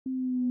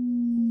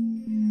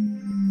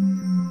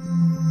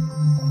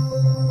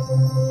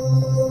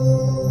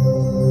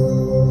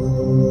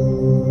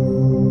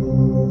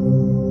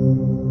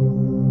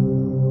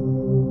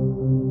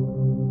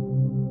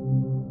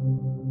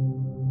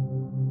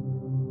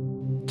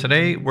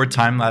Today we're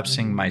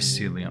time-lapsing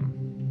mycelium.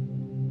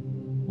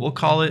 We'll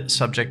call it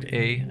subject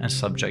A and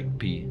subject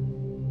B.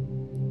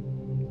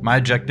 My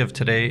objective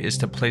today is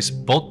to place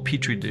both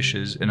petri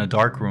dishes in a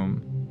dark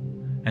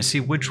room and see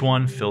which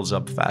one fills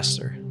up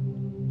faster.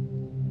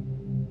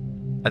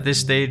 At this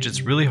stage,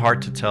 it's really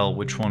hard to tell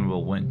which one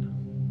will win.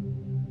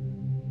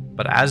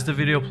 But as the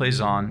video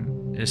plays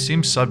on, it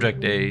seems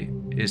subject A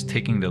is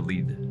taking the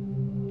lead.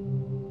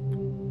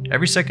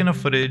 Every second of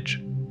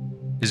footage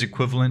is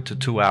equivalent to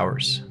 2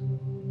 hours.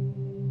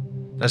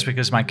 That's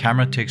because my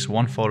camera takes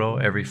one photo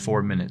every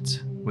 4 minutes,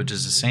 which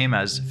is the same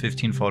as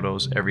 15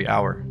 photos every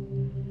hour.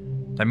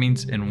 That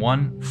means in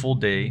one full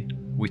day,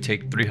 we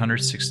take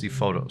 360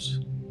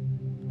 photos.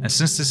 And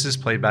since this is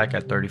played back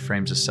at 30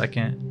 frames a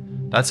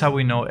second, that's how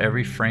we know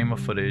every frame of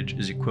footage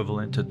is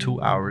equivalent to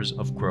 2 hours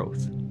of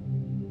growth.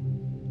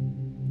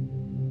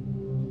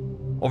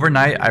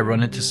 Overnight, I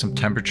run into some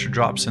temperature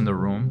drops in the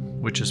room,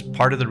 which is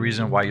part of the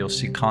reason why you'll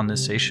see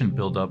condensation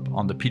build up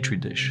on the petri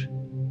dish.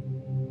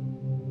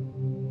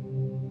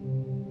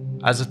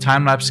 As the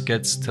time-lapse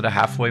gets to the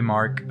halfway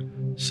mark,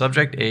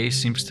 subject A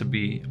seems to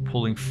be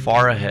pulling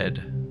far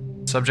ahead.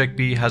 Subject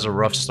B has a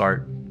rough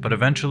start, but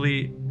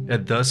eventually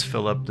it does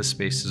fill up the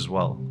space as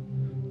well,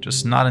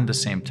 just not in the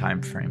same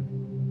time frame.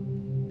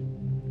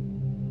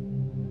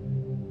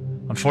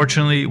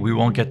 Unfortunately, we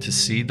won't get to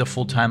see the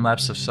full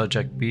time-lapse of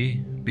subject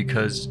B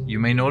because you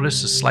may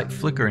notice a slight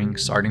flickering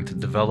starting to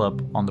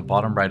develop on the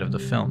bottom right of the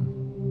film.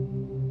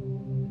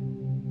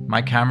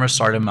 My camera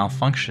started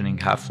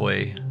malfunctioning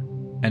halfway,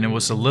 and it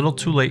was a little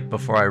too late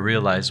before I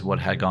realized what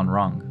had gone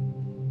wrong.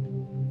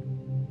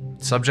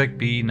 Subject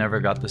B never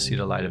got to see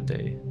the light of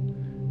day.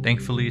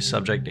 Thankfully,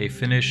 subject A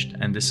finished,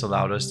 and this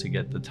allowed us to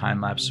get the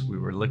time-lapse we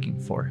were looking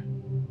for.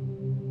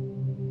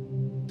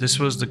 This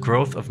was the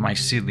growth of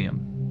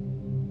mycelium.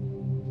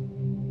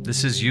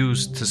 This is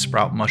used to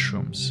sprout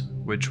mushrooms,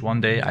 which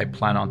one day I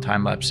plan on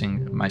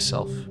time-lapsing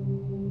myself.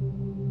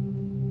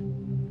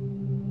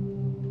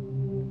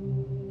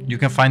 You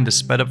can find the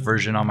sped up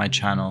version on my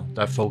channel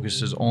that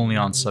focuses only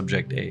on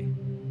subject A.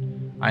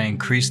 I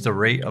increased the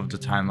rate of the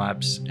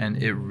time-lapse,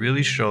 and it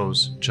really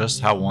shows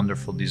just how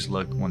wonderful these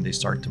look when they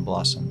start to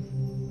blossom.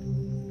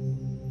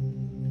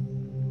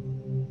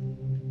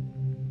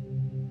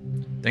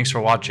 Thanks for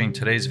watching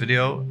today's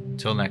video.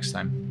 Till next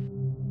time.